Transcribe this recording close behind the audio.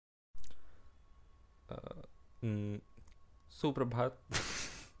Mm, Suprabhat.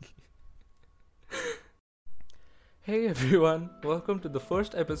 Hey everyone, welcome to the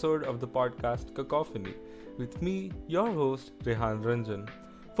first episode of the podcast Cacophony with me, your host Rehan Ranjan.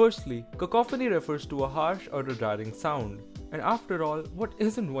 Firstly, cacophony refers to a harsh or a jarring sound. And after all, what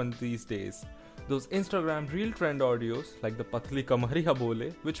isn't one these days? Those Instagram reel trend audios like the Patli Kamariya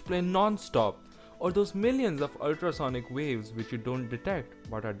Bole which play non-stop, or those millions of ultrasonic waves which you don't detect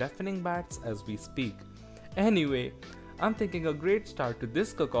but are deafening bats as we speak. Anyway, I'm thinking a great start to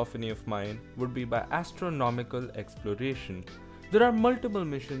this cacophony of mine would be by astronomical exploration. There are multiple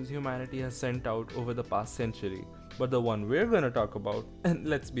missions humanity has sent out over the past century, but the one we're gonna talk about, and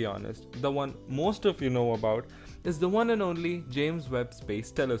let's be honest, the one most of you know about, is the one and only James Webb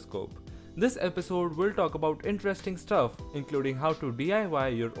Space Telescope. This episode will talk about interesting stuff, including how to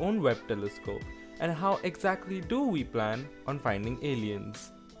DIY your own Webb telescope, and how exactly do we plan on finding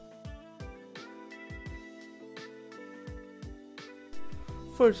aliens.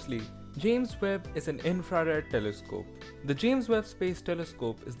 Firstly, James Webb is an infrared telescope. The James Webb Space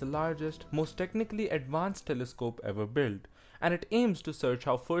Telescope is the largest, most technically advanced telescope ever built, and it aims to search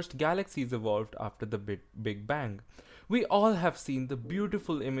how first galaxies evolved after the Big Bang. We all have seen the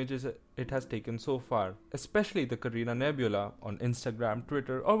beautiful images it has taken so far, especially the Carina Nebula on Instagram,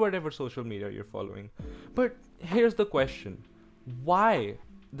 Twitter, or whatever social media you're following. But here's the question: why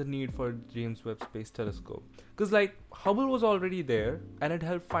the need for James Webb Space Telescope? Because Hubble was already there and it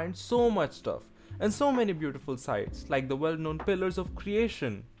helped find so much stuff and so many beautiful sights like the well-known pillars of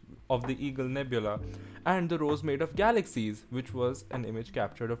creation of the Eagle Nebula and the rose made of galaxies, which was an image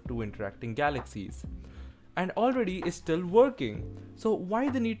captured of two interacting galaxies and already is still working. So why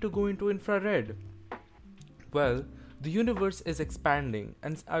the need to go into infrared? Well, the universe is expanding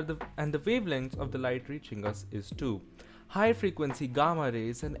and the wavelengths of the light reaching us is too. High frequency gamma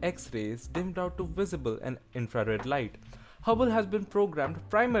rays and X-rays dimmed out to visible and infrared light. Hubble has been programmed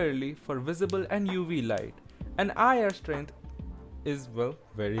primarily for visible and UV light, and IR strength is, well,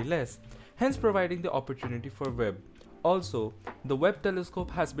 very less, hence providing the opportunity for Webb. Also, the Webb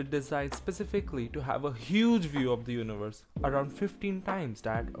telescope has been designed specifically to have a huge view of the universe, around 15 times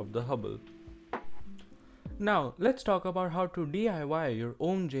that of the Hubble. Now, let's talk about how to DIY your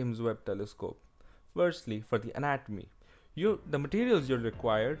own James Webb telescope. Firstly, for the anatomy. The materials you'll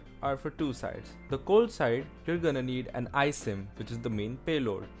require are for two sides. The cold side, you're gonna need an ISIM, which is the main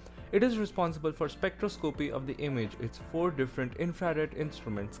payload. It is responsible for spectroscopy of the image its four different infrared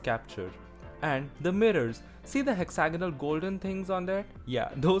instruments capture. And the mirrors, see the hexagonal golden things on that? Yeah,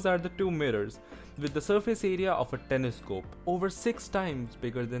 those are the two mirrors, with the surface area of a tennis scope, over 6 times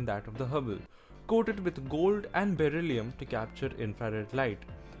bigger than that of the Hubble, coated with gold and beryllium to capture infrared light.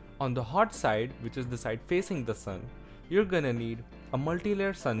 On the hot side, which is the side facing the sun, you're gonna need a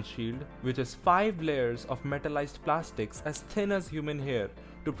multi-layer sun shield, which is 5 layers of metallized plastics as thin as human hair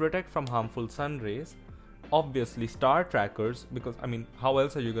to protect from harmful sun rays. Obviously star trackers, because how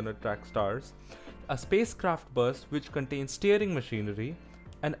else are you gonna track stars? A spacecraft bus which contains steering machinery,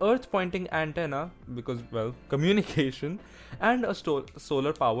 an earth pointing antenna, because, well, communication, and a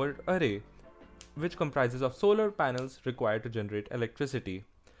solar powered array, which comprises of solar panels required to generate electricity.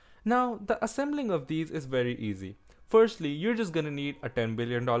 Now, the assembling of these is very easy. Firstly, you're just gonna need a $10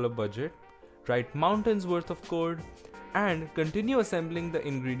 billion budget, write mountains worth of code, and continue assembling the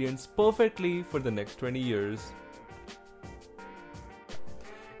ingredients perfectly for the next 20 years.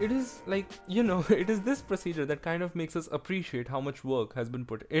 It is it is this procedure that kind of makes us appreciate how much work has been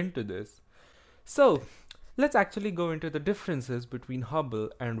put into this. So, let's actually go into the differences between Hubble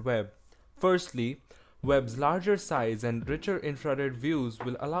and Webb. Firstly, Webb's larger size and richer infrared views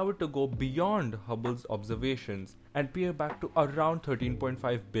will allow it to go beyond Hubble's observations and peer back to around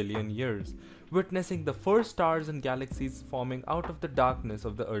 13.5 billion years, witnessing the first stars and galaxies forming out of the darkness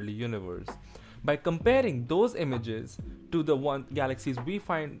of the early universe. By comparing those images to the galaxies we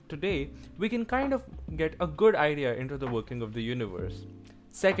find today, we can kind of get a good idea into the working of the universe.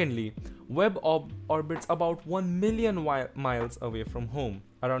 Secondly, Webb orbits about 1 million miles away from home,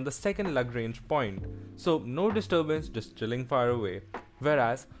 around the second Lagrange point, so no disturbance, just chilling far away.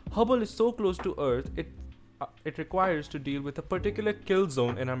 Whereas Hubble is so close to Earth, it requires to deal with a particular kill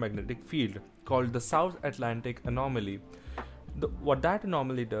zone in our magnetic field, called the South Atlantic Anomaly. What that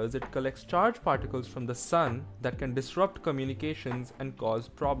anomaly does, it collects charged particles from the sun that can disrupt communications and cause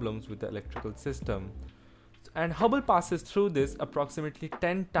problems with the electrical system. And Hubble passes through this approximately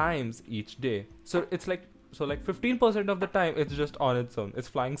 10 times each day. So 15% of the time it's just on its own. It's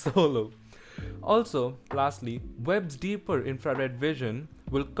flying solo. Also, lastly, Webb's deeper infrared vision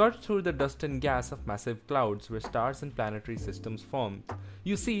will cut through the dust and gas of massive clouds where stars and planetary systems form.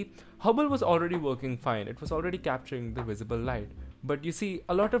 You see, Hubble was already working fine, it was already capturing the visible light. But you see,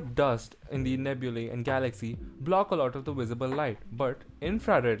 a lot of dust in the nebulae and galaxy block a lot of the visible light, but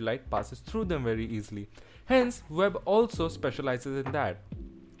infrared light passes through them very easily. Hence, Webb also specializes in that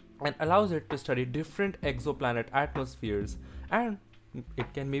and allows it to study different exoplanet atmospheres, and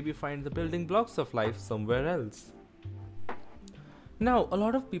it can maybe find the building blocks of life somewhere else. Now, a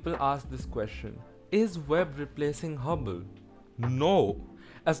lot of people ask this question: is Webb replacing Hubble? No!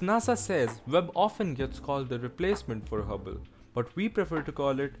 As NASA says, Webb often gets called the replacement for Hubble, but we prefer to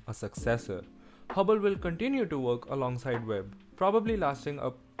call it a successor. Hubble will continue to work alongside Webb, probably lasting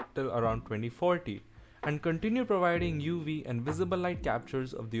up till around 2040, and continue providing UV and visible light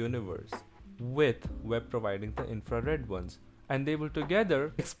captures of the universe, with Webb providing the infrared ones. And they will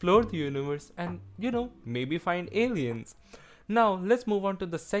together explore the universe and, maybe find aliens. Now, let's move on to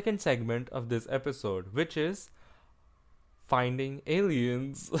the second segment of this episode, which is finding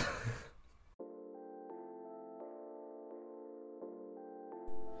aliens.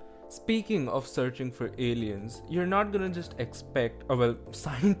 Speaking of searching for aliens, you're not gonna just expect,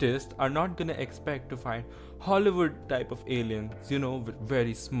 scientists are not gonna expect to find Hollywood type of aliens,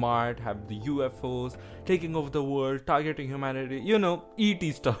 very smart, have the UFOs, taking over the world, targeting humanity,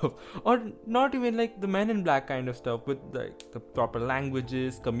 ET stuff. Or not even like the Men in Black kind of stuff with the proper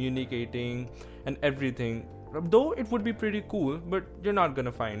languages, communicating, and everything. Though it would be pretty cool, but you're not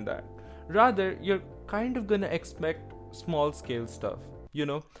gonna find that. Rather, you're kind of gonna expect small scale stuff.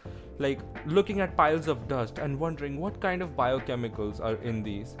 Like looking at piles of dust and wondering what kind of biochemicals are in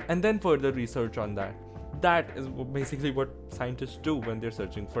these, and then further research on that. That is basically what scientists do when they're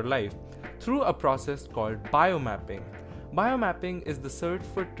searching for life, through a process called biomapping. Biomapping is the search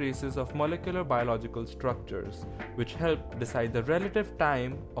for traces of molecular biological structures, which help decide the relative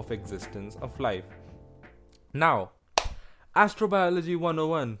time of existence of life. Now, Astrobiology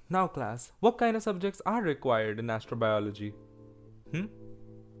 101. Now class, what kind of subjects are required in astrobiology?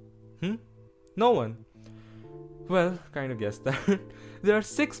 No one? Well, kind of guessed that. There are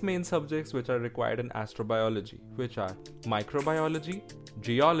 6 main subjects which are required in astrobiology, which are microbiology,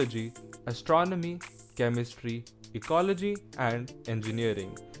 geology, astronomy, chemistry, ecology, and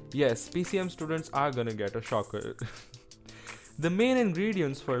engineering. Yes, PCM students are gonna get a shocker. The main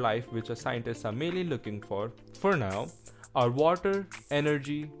ingredients for life which scientists are mainly looking for now, are water,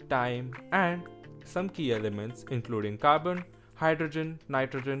 energy, time, and some key elements including carbon, hydrogen,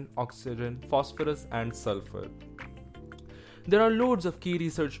 nitrogen, oxygen, phosphorus, and sulfur. There are loads of key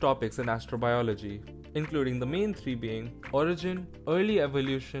research topics in astrobiology, including the main 3 being origin, early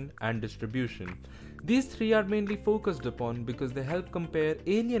evolution, and distribution. These 3 are mainly focused upon because they help compare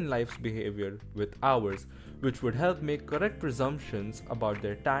alien life's behavior with ours, which would help make correct presumptions about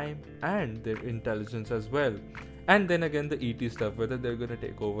their time and their intelligence as well. And then again the ET stuff, whether they're gonna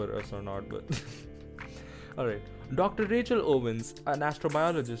take over us or not, but... Alright, Dr. Rachel Owens, an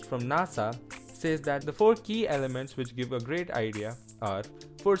astrobiologist from NASA, says that the 4 key elements which give a great idea are: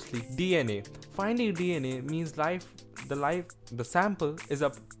 firstly, DNA. Finding DNA means the sample is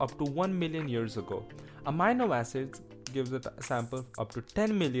up to 1 million years ago. Amino acids gives a sample up to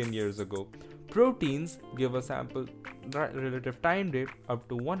 10 million years ago. Proteins give a sample relative time date up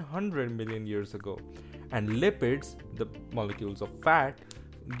to 100 million years ago. And lipids, the molecules of fat,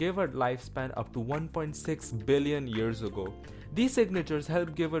 give a lifespan up to 1.6 billion years ago. These signatures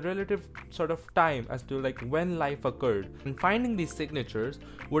help give a relative sort of time as to when life occurred, and finding these signatures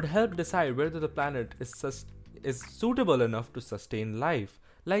would help decide whether the planet is suitable enough to sustain life.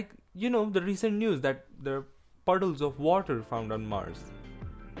 The recent news that there are puddles of water found on Mars.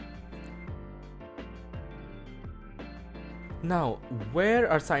 Now, where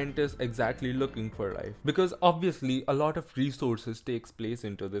are scientists exactly looking for life? Because obviously a lot of resources takes place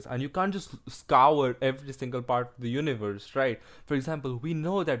into this, and you can't just scour every single part of the universe, right? For example, we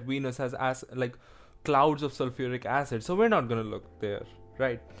know that Venus has clouds of sulfuric acid, so we're not gonna look there,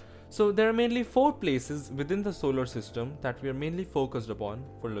 right? So there are mainly 4 places within the solar system that we are mainly focused upon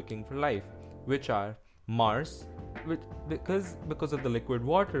for looking for life, which are Mars, because of the liquid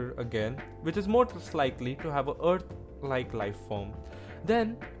water again, which is most likely to have a Earth-like life form.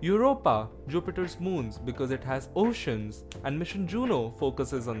 Then Europa, Jupiter's moons, because it has oceans, and mission Juno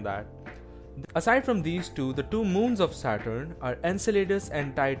focuses on that. Aside from these 2, the 2 moons of Saturn are Enceladus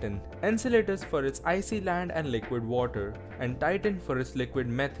and Titan. Enceladus for its icy land and liquid water, and Titan for its liquid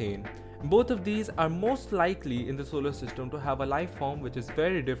methane. Both of these are most likely in the solar system to have a life form which is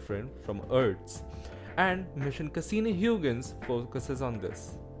very different from Earth's. And mission Cassini-Huygens focuses on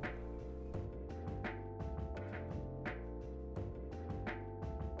this.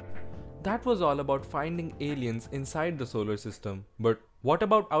 that was all about finding aliens inside the solar system. But what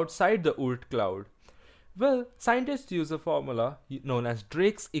about outside the Oort cloud? Well, scientists use a formula known as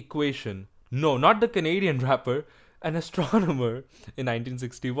Drake's equation. No, not the Canadian rapper, an astronomer in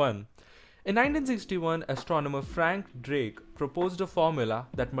 1961. In 1961, astronomer Frank Drake proposed a formula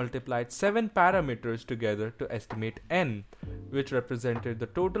that multiplied 7 parameters together to estimate n, which represented the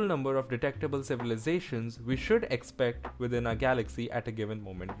total number of detectable civilizations we should expect within our galaxy at a given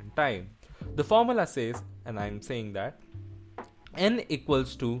moment in time. The formula says, and I'm saying that, n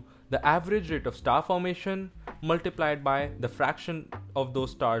equals to the average rate of star formation multiplied by the fraction of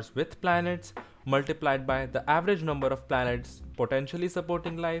those stars with planets multiplied by the average number of planets potentially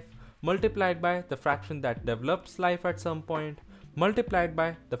supporting life multiplied by the fraction that develops life at some point, multiplied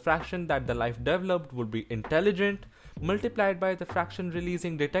by the fraction that the life developed would be intelligent, multiplied by the fraction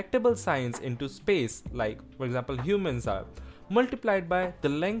releasing detectable signs into space, like for example humans are, multiplied by the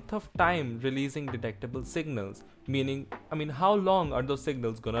length of time releasing detectable signals, meaning, how long are those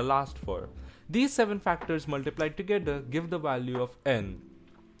signals gonna last for? These 7 factors multiplied together give the value of n.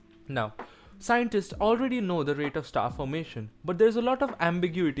 Now, scientists already know the rate of star formation, but there's a lot of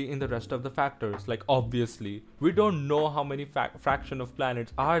ambiguity in the rest of the factors. Like obviously, we don't know how many fraction of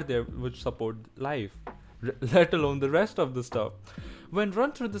planets are there which support life, let alone the rest of the stuff. When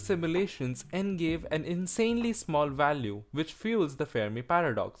run through the simulations, n gave an insanely small value, which fuels the Fermi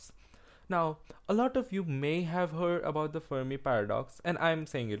paradox. Now, a lot of you may have heard about the Fermi paradox, and I'm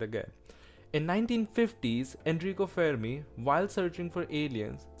saying it again. In 1950s, Enrico Fermi, while searching for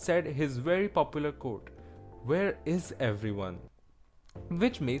aliens, said his very popular quote, "Where is everyone?"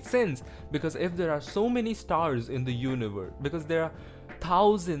 Which made sense, because if there are so many stars in the universe, because there are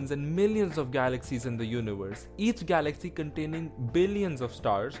thousands and millions of galaxies in the universe, each galaxy containing billions of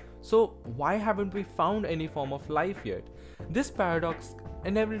stars, so why haven't we found any form of life yet? This paradox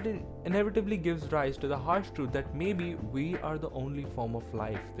inevitably gives rise to the harsh truth that maybe we are the only form of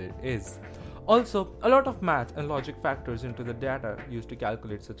life there is. Also, a lot of math and logic factors into the data used to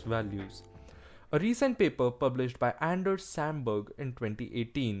calculate such values. A recent paper published by Anders Sandberg in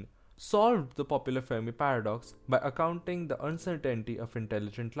 2018 solved the popular Fermi paradox by accounting the uncertainty of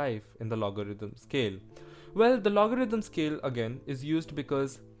intelligent life in the logarithm scale. Well, the logarithm scale again is used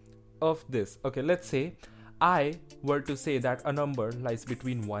because of this. Okay, let's say I were to say that a number lies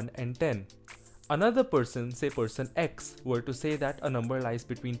between 1 and 10. Another person, say person X, were to say that a number lies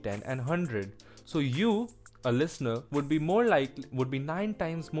between 10 and 100. So you, a listener, would be 9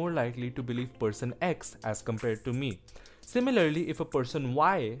 times more likely to believe person X as compared to me. Similarly, if a person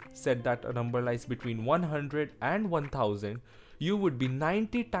Y said that a number lies between 100 and 1000, you would be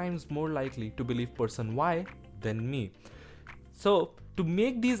 90 times more likely to believe person Y than me. So, to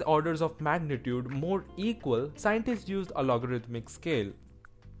make these orders of magnitude more equal, scientists used a logarithmic scale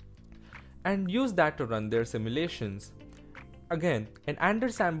and used that to run their simulations. Again, in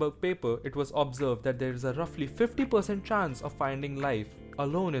Anders Sandberg paper, it was observed that there is a roughly 50% chance of finding life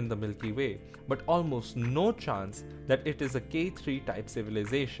alone in the Milky Way, but almost no chance that it is a K3 type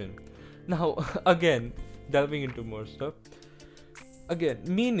civilization. Now, again, delving into more stuff,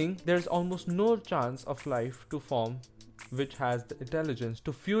 meaning there's almost no chance of life to form which has the intelligence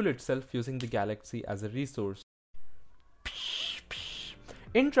to fuel itself using the galaxy as a resource.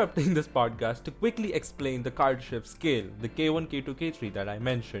 Interrupting this podcast to quickly explain the Kardashev scale, the K1, K2, K3 that I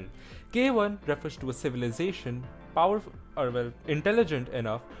mentioned. K1 refers to a civilization intelligent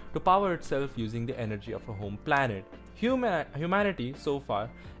enough to power itself using the energy of a home planet. Humanity so far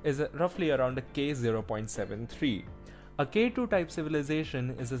is roughly around a K0.73. A K2 type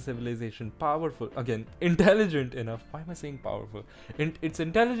civilization is a civilization intelligent enough. Why am I saying powerful? It's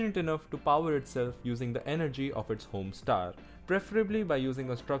intelligent enough to power itself using the energy of its home star, preferably by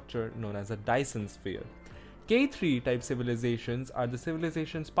using a structure known as a Dyson sphere. K3 type civilizations are the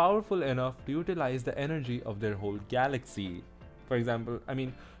civilizations powerful enough to utilize the energy of their whole galaxy. For example,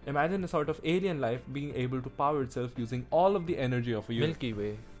 imagine a sort of alien life being able to power itself using all of the energy of a Milky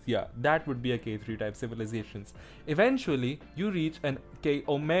Way. Yeah, that would be a K3 type civilizations. Eventually, you reach an K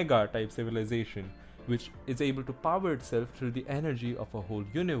omega type civilization, which is able to power itself through the energy of a whole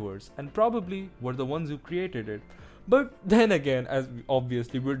universe, and probably were the ones who created it. But then again, as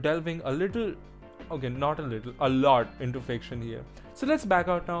obviously we're delving a lot into fiction here. So let's back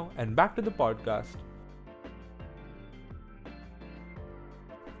out now and back to the podcast.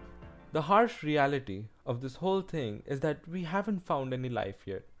 The harsh reality of this whole thing is that we haven't found any life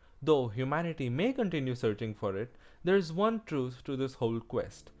yet. Though humanity may continue searching for it, there is one truth to this whole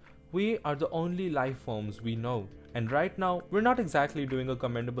quest. We are the only life forms we know, and right now we're not exactly doing a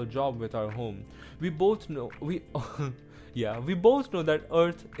commendable job with our home. We both know Yeah, we both know that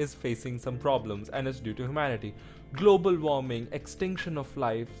Earth is facing some problems and it's due to humanity. Global warming, extinction of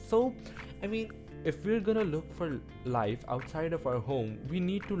life. So, I mean, if we're gonna look for life outside of our home, we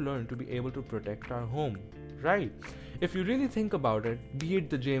need to learn to be able to protect our home, right? If you really think about it, be it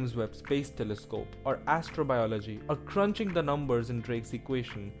the James Webb Space Telescope, or astrobiology, or crunching the numbers in Drake's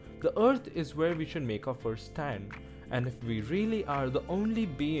equation, the Earth is where we should make our first stand. And if we really are the only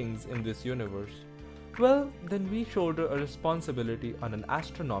beings in this universe, well, then we shoulder a responsibility on an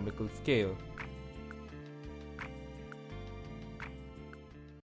astronomical scale.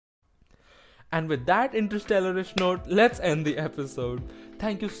 And with that interstellarish note, let's end the episode.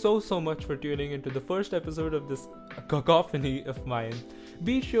 Thank you so much for tuning into the first episode of this cacophony of mine.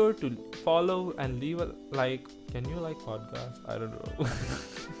 Be sure to follow and leave a like. Can you like podcasts? I don't know.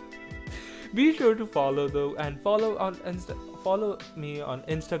 Be sure to follow though, and follow me on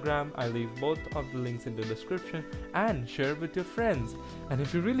Instagram. I'll leave both of the links in the description, and share with your friends. And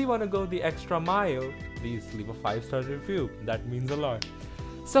if you really want to go the extra mile, please leave a 5-star review. That means a lot.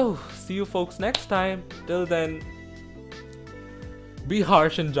 So, see you folks next time. Till then, be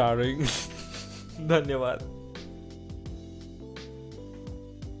harsh and jarring. Dhanyawad.